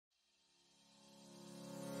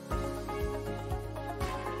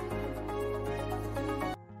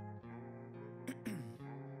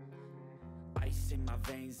Ice in my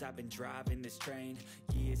veins, I've been driving this train.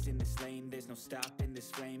 Years in this lane, there's no stopping this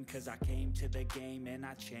flame. Cause I came to the game and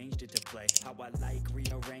I changed it to play how I like,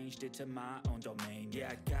 rearranged it to my own domain.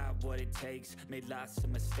 Yeah, I got what it takes, made lots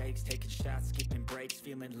of mistakes, taking shots, skipping breaks,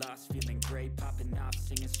 feeling lost, feeling great, popping off,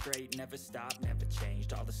 singing straight, never stopped, never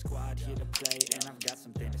changed. All the squad here to play, and I've got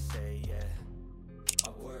something to say, yeah. I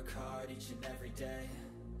work hard each and every day,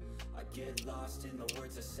 I get lost in the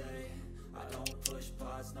words I say. I don't push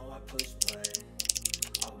pause, no I push play.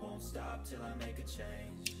 I won't stop till I make a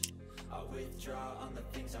change. I withdraw on the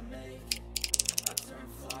things I make. I turn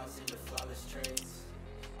flaws into flawless traits.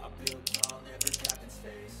 I build tall, never cap in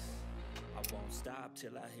space. I won't stop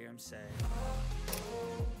till I hear him say,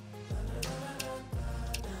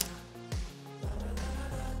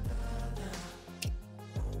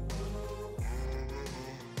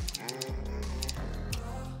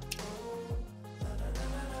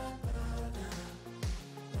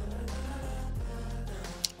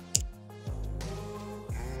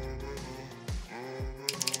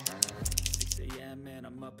 and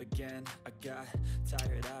I'm up again. I got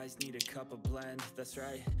tired eyes, need a cup of blend. That's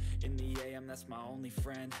right, in the AM, that's my only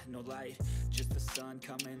friend. No light, just the sun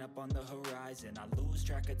coming up on the horizon. I lose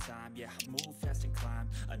track of time, yeah, I move fast and climb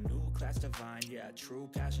a new class divine, yeah, true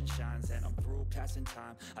passion shines. And I'm through passing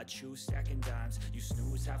time, I choose stacking dimes. You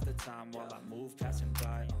snooze half the time while I move passing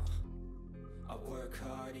by. I work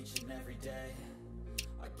hard each and every day,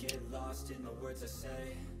 I get lost in the words I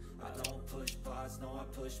say. I don't push pause, no I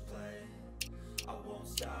push play. I won't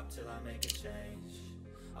stop till I make a change.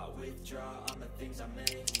 I withdraw on the things I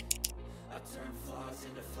make. I turn flaws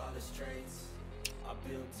into flawless traits. I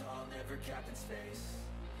build tall, never cap in space.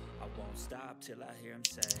 I won't stop till I hear him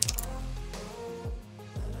say,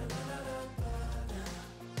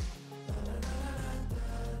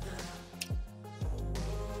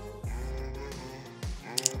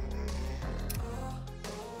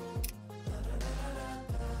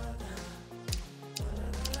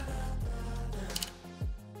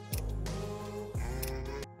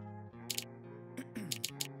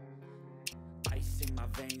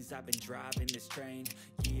 veins, I've been driving this train.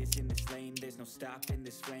 Years in this lane, there's no stopping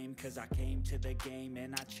this flame. Cause I came to the game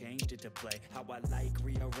and I changed it to play how I like,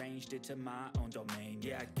 rearranged it to my own domain.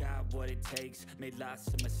 Yeah, I got what it takes, made lots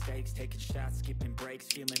of mistakes, taking shots, skipping breaks,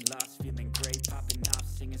 feeling lost, feeling great, popping off,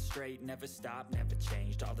 singing straight, never stopped, never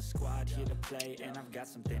changed. All the squad here to play, and I've got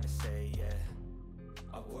something to say, yeah.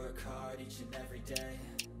 I work hard each and every day,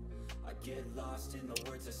 I get lost in the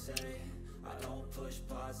words I say. I don't push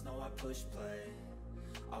pause, no I push play.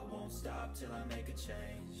 I won't stop till I make a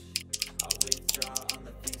change. I withdraw on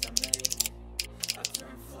the things I make. I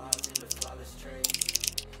turn flaws into flawless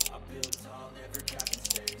traits. I build tall, never cap in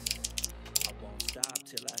space. I won't stop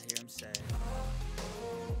till I hear him say,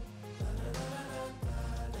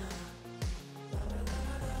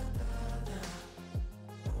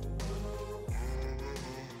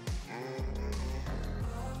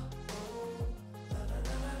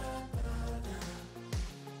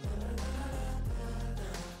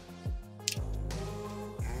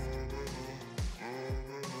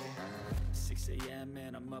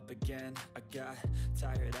 and I'm up again. I got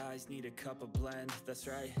tired eyes, need a cup of blend. That's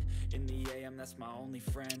right, in the AM, that's my only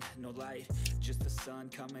friend. No light, just the sun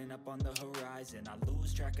coming up on the horizon. I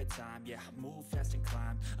lose track of time, yeah, I move fast and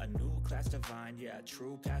climb a new class divine, yeah,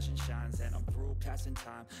 true passion shines. And I'm through passing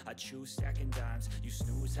time, I choose stacking dimes. You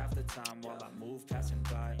snooze half the time while I move passing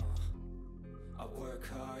by. I work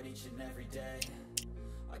hard each and every day,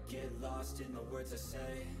 I get lost in the words I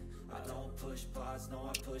say. I don't push pause, no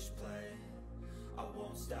I push play. I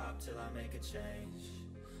won't stop till I make a change.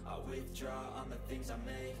 I withdraw on the things I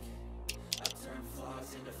make. I turn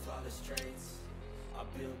flaws into flawless traits. I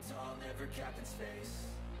build tall, never cap in space.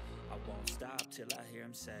 I won't stop till I hear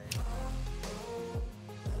him say,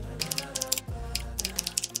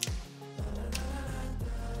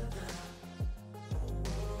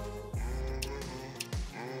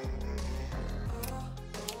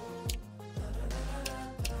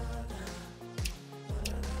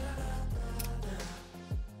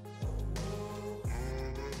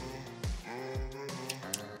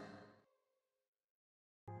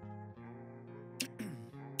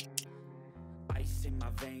 ice in my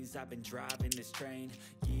veins, I've been driving this train.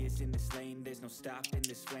 Years in this lane, there's no stopping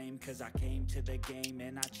this flame. Cause I came to the game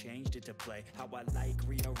and I changed it to play how I like,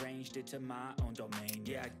 rearranged it to my own domain.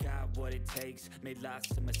 Yeah, I got what it takes, made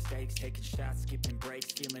lots of mistakes, taking shots, skipping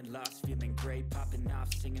breaks, feeling lost, feeling great, popping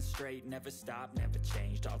off, singing straight, never stopped, never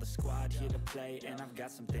changed. All the squad here to play, and I've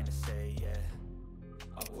got something to say, yeah.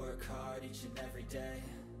 I work hard each and every day,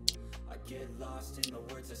 I get lost in the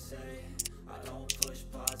words I say. I don't push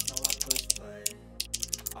pause, no I push play.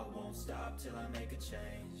 I won't stop till I make a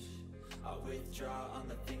change. I withdraw on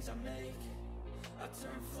the things I make. I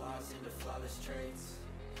turn flaws into flawless traits.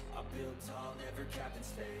 I build tall, never capped in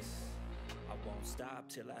space. I won't stop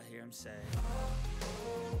till I hear him say,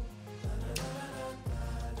 oh, la, la, la, la,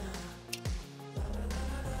 la, la.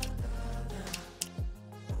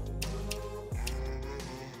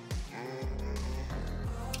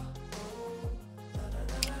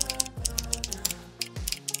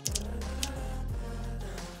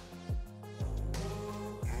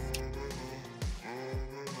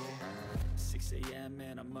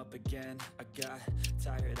 And I'm up again. I got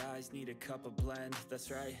tired eyes, need a cup of blend.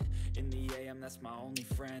 That's right, in the AM, that's my only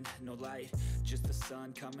friend. No light, just the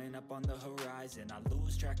sun coming up on the horizon. I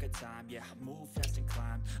lose track of time, yeah, I move fast and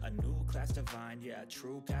climb a new class divine, yeah,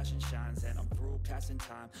 true passion shines. And I'm through passing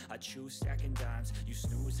time, I choose stacking dimes. You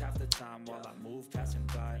snooze half the time while I move passing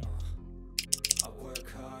by. I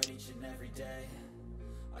work hard each and every day.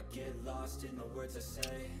 I get lost in the words I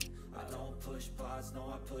say. I don't push pause,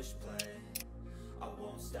 no, I push play. I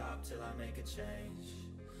won't stop till I make a change.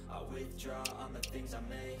 I withdraw on the things I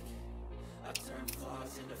make. I turn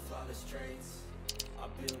flaws into flawless traits. I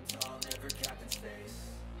build tall, never capped in space.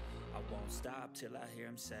 I won't stop till I hear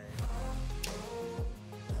him say, oh,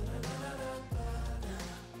 la, la, la, la, la, la.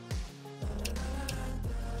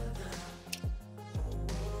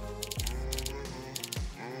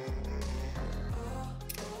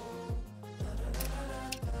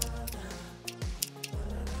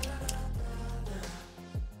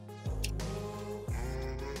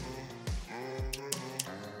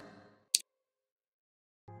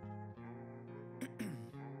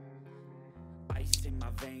 Ice in my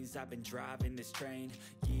veins, I've been driving this train.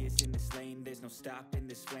 Years in this lane, there's no stopping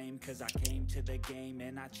this flame. Cause I came to the game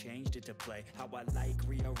and I changed it to play how I like,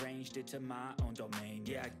 rearranged it to my own domain.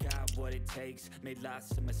 Yeah, I got what it takes, made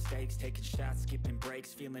lots of mistakes. Taking shots, skipping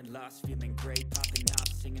breaks, feeling lost, feeling great. Popping off,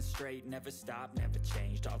 singing straight, never stopped, never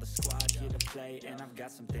changed. All the squad here to play and I've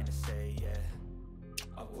got something to say, yeah.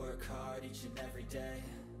 I work hard each and every day.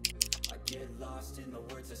 I get lost in the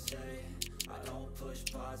words I say. I don't push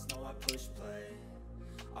pause, no, I push play.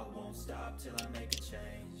 I won't stop till I make a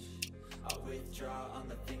change. I withdraw on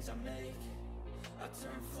the things I make. I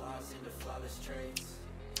turn flaws into flawless traits.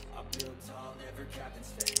 I build tall, never capped in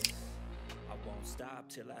space. I won't stop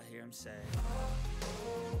till I hear him say,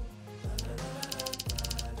 oh, la, la, la, la,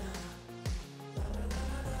 la, la.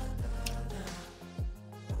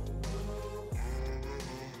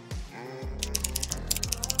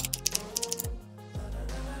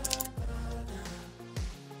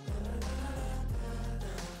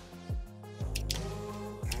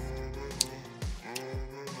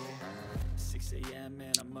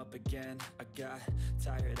 And I'm up again. I got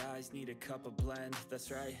tired eyes, need a cup of blend.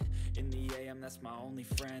 That's right, in the AM, that's my only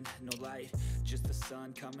friend. No light, just the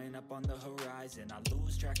sun coming up on the horizon. I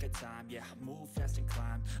lose track of time, yeah, I move fast and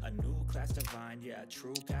climb a new class divine, yeah,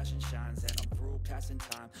 true passion shines. And I'm through passing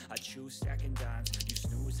time, I choose stacking dimes. You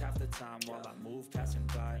snooze half the time while I move passing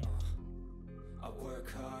by. I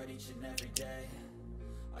work hard each and every day.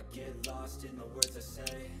 I get lost in the words I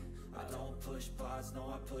say. I don't push pause,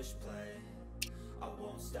 no, I push play. I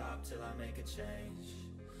won't stop till I make a change.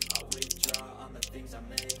 I withdraw on the things I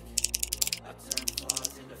make. I turn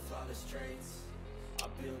flaws into flawless traits. I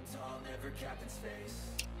build tall, never capped in space.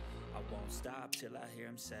 I won't stop till I hear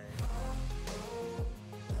him say, oh,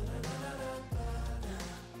 la, la, la, la, la, la.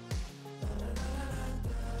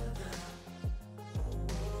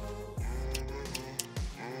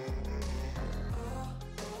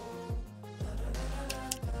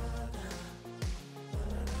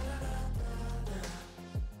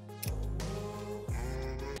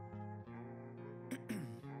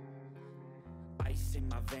 In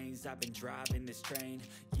my veins, I've been driving this train.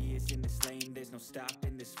 Years in this lane, there's no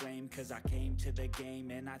stopping this flame. Cause I came to the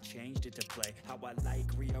game and I changed it to play how I like,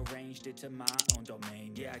 rearranged it to my own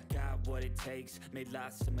domain. Yeah, I got what it takes, made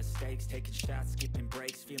lots of mistakes. Taking shots, skipping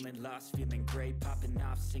breaks, feeling lost, feeling great. Popping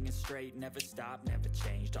off, singing straight, never stopped, never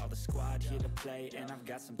changed. All the squad here to play and I've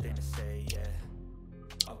got something to say, yeah.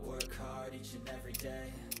 I work hard each and every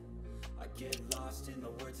day. I get lost in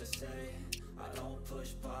the words I say. I don't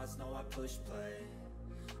push pause, no, I push play.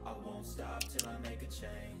 I won't stop till I make a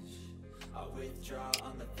change. I withdraw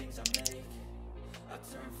on the things I make. I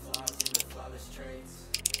turn flaws into flawless traits.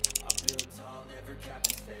 I build tall, never capped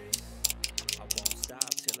in space. I won't stop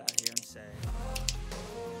till I hear him say,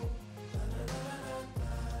 oh, la, la, la, la,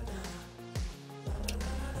 la, la.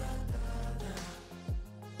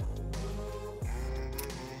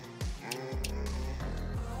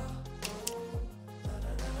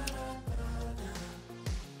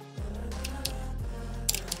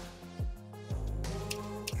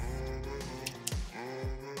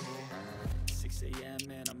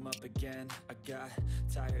 got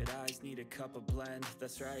tired eyes, need a cup of blend.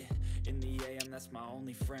 That's right, in the AM, that's my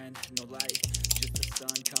only friend. No light, just the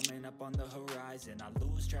sun coming up on the horizon. I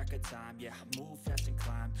lose track of time, yeah, I move fast and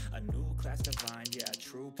climb a new class divine, yeah,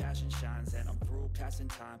 true passion shines. And I'm through passing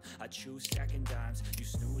time, I choose stacking dimes. You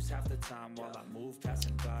snooze half the time while I move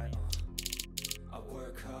passing by. I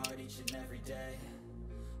work hard each and every day,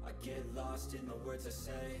 I get lost in the words I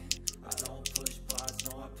say. I don't push pause,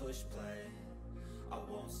 no, I push play. I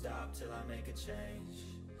won't stop till I make a change.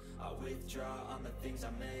 I withdraw on the things I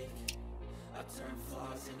make. I turn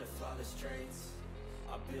flaws into flawless traits.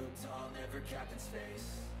 I build tall, never capped in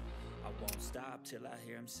space. I won't stop till I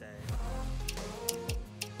hear him say,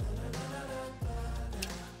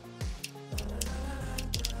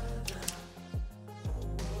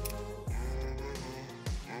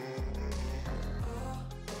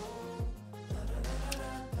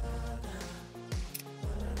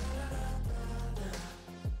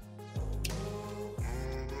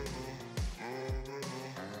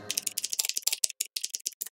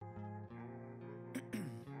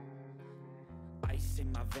 ice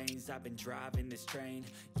in my veins, I've been driving this train.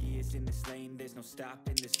 Years in this lane, there's no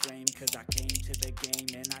stopping this flame. Cause I came to the game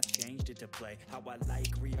and I changed it to play how I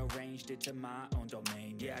like, rearranged it to my own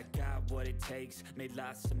domain. Yeah, I got what it takes, made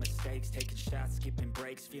lots of mistakes, taking shots, skipping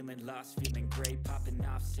breaks, feeling lost, feeling great, popping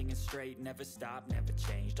off, singing straight, never stopped, never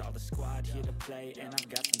changed. All the squad here to play and I've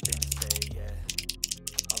got something to say, yeah.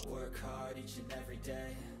 I work hard each and every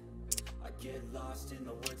day, I get lost in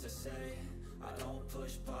the words I say. I don't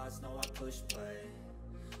push pause, no, I push play.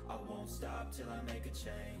 I won't stop till I make a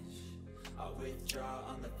change. I withdraw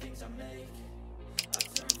on the things I make. I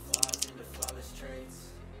turn flaws into flawless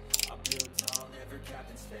traits. I build tall, never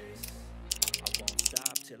capped in space. I won't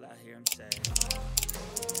stop till I hear him say,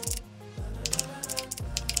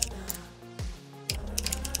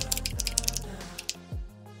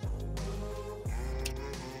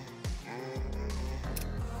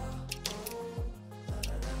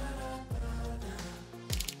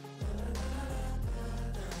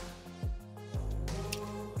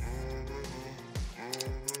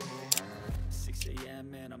 6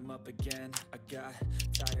 a.m. and I'm up again. I got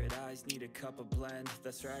tired eyes, need a cup of blend.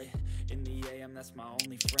 That's right, in the AM, that's my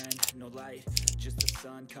only friend. No light, just the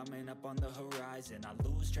sun coming up on the horizon. I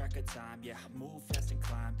lose track of time, yeah, I move fast and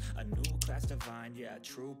climb a new class divine, yeah,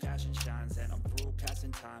 true passion shines. And I'm through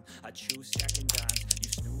passing time, I choose stacking dimes. You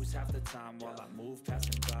snooze half the time while I move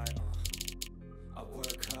passing by. I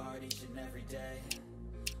work hard each and every day,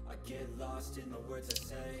 I get lost in the words I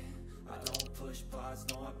say. I don't push pause,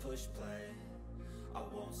 no, I push play. I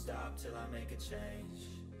won't stop till I make a change.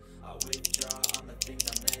 I withdraw on the things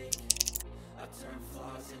I make. I turn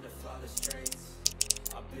flaws into flawless traits.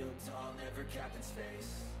 I build tall, never capped in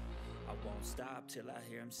space. I won't stop till I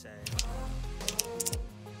hear him say,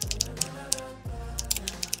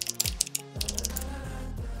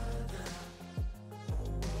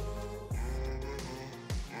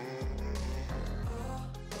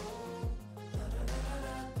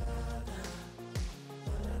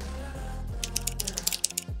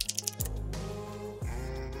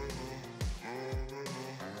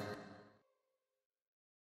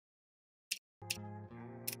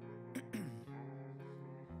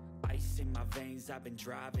 'Ice in my veins, I've been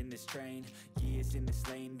driving this train. Years in this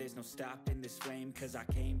lane, there's no stopping this flame. Cause I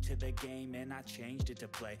came to the game and I changed it to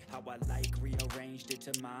play how I like, rearranged it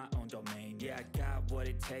to my own domain. Yeah, I got what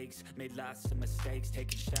it takes, made lots of mistakes,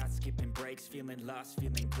 taking shots, skipping breaks, feeling lost,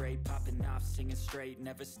 feeling great, popping off, singing straight,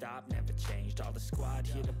 never stopped, never changed. All the squad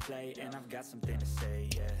here to play and I've got something to say,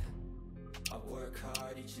 yeah. I work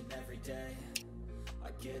hard each and every day, I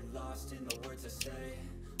get lost in the words I say.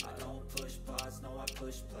 I don't push pause, no, I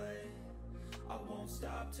push play. I won't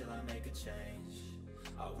stop till I make a change.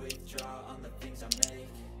 I withdraw on the things I make.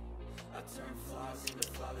 I turn flaws into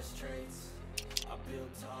flawless traits. I build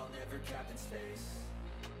tall, never capped in space.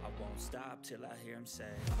 I won't stop till I hear him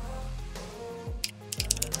say,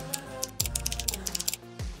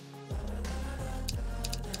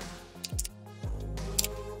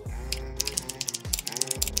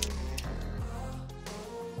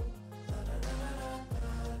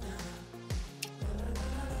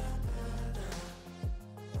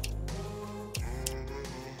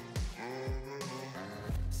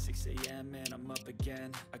 6 a.m. and I'm up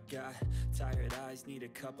again. I got tired eyes, need a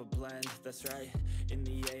cup of blend. That's right, in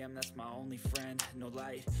the AM, that's my only friend. No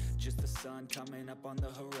light, just the sun coming up on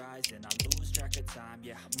the horizon. I lose track of time,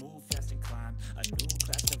 yeah, I move fast and climb a new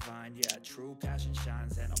class divine, yeah, true passion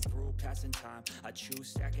shines. And I'm through passing time, I choose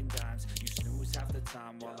stacking dimes. You snooze half the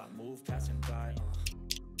time while I move passing by.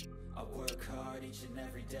 I work hard each and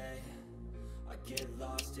every day, I get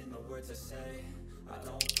lost in the words I say. I I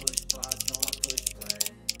don't push pause, no I push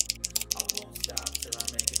play. I won't stop till I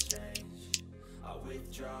make a change. I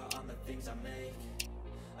withdraw on the things I make.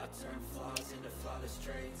 I turn flaws into flawless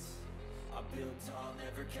traits. I build tall,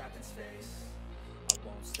 never capped in space. I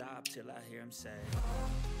won't stop till I hear him say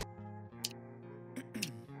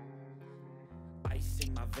ice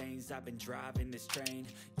in my veins, I've been driving this train.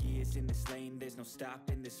 Years in this lane, there's no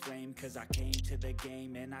stopping this flame. Cause I came to the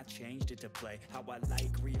game and I changed it to play how I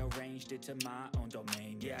like, rearranged it to my own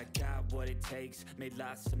domain. Yeah, I got what it takes, made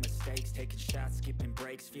lots of mistakes, taking shots, skipping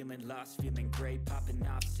breaks, feeling lost, feeling great, popping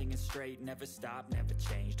off, singing straight, never stopped, never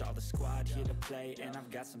changed. All the squad here to play and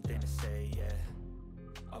I've got something to say, yeah.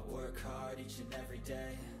 I work hard each and every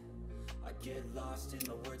day. I get lost in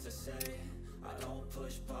the words I say. I don't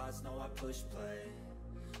push pause, no I push play.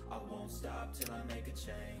 I won't stop till I make a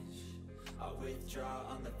change. I withdraw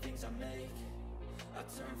on the things I make. I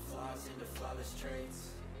turn flaws into flawless traits.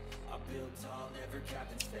 I build tall, never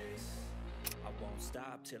capped in space. I won't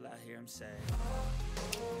stop till I hear him say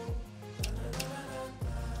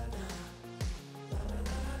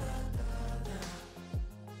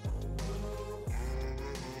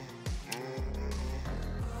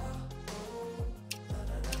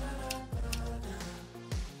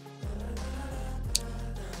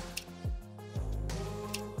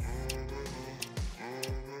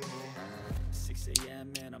 6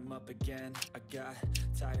 a.m. and I'm up again. I got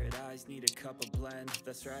tired eyes, need a cup of blend.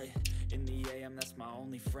 That's right, in the AM, that's my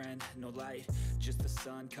only friend. No light, just the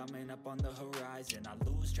sun coming up on the horizon. I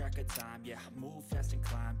lose track of time, yeah, I move fast and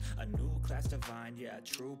climb a new class divine, yeah,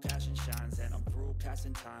 true passion shines. And I'm through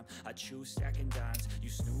passing time, I choose stacking dimes. You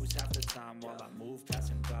snooze half the time while I move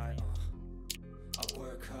passing by. I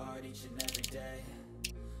work hard each and every day.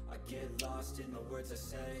 I get lost in the words I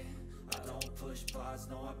say. I don't push pause,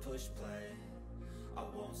 no I push play. I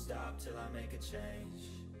won't stop till I make a change.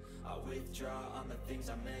 I withdraw on the things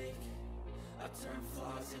I make. I turn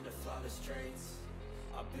flaws into flawless traits.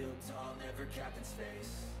 I build tall, never capped in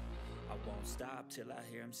space. I won't stop till I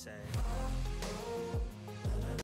hear him say